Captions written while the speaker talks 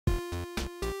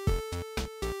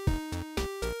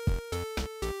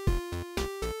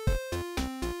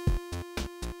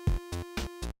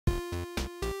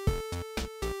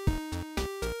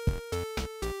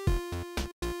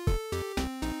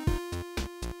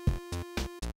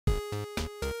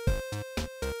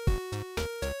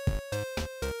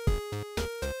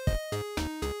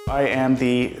I am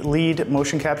the lead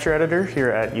motion capture editor here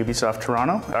at Ubisoft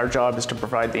Toronto. Our job is to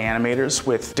provide the animators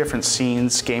with different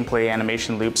scenes, gameplay,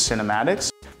 animation loops,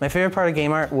 cinematics. My favorite part of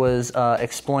game art was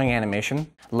exploring animation.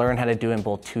 Learn how to do it in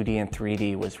both 2D and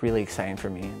 3D was really exciting for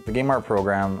me. The game art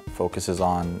program focuses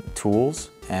on tools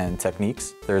and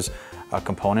techniques. There's a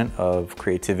component of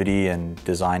creativity and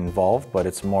design involved, but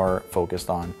it's more focused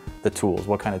on the tools.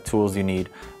 What kind of tools do you need?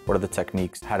 What are the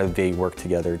techniques? How do they work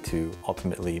together to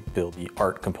ultimately build the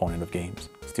art component of games?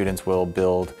 Students will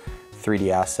build 3D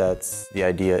assets. The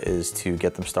idea is to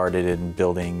get them started in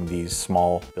building these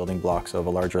small building blocks of a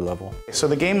larger level. So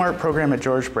the game art program at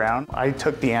George Brown, I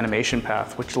took the animation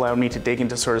path, which allowed me to dig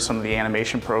into sort of some of the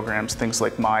animation programs, things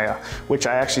like Maya, which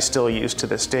I actually still use to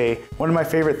this day. One of my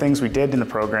favorite things we did in the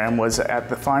program was at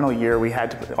the final year we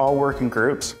had to all work in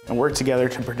groups and work together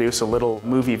to produce a little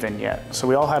movie vignette. So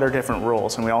we all had our different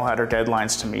roles and we all had our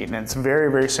deadlines to meet, and it's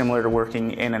very, very similar to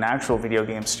working in an actual video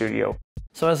game studio.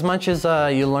 So as much as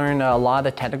you learn a lot of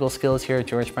the technical skills here at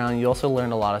George Brown, you also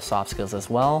learn a lot of soft skills as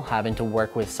well, having to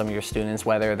work with some of your students,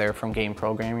 whether they're from game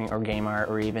programming or game art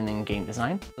or even in game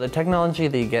design. The technology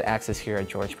that you get access here at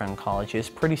George Brown College is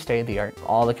pretty state-of-the-art.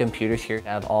 All the computers here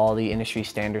have all the industry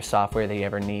standard software that you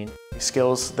ever need. The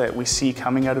skills that we see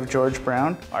coming out of George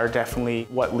Brown are definitely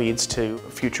what leads to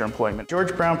future employment.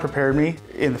 George Brown prepared me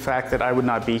in the fact that I would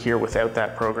not be here without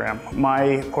that program.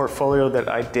 My portfolio that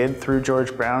I did through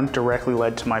George Brown directly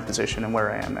led to my position and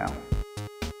where I am now.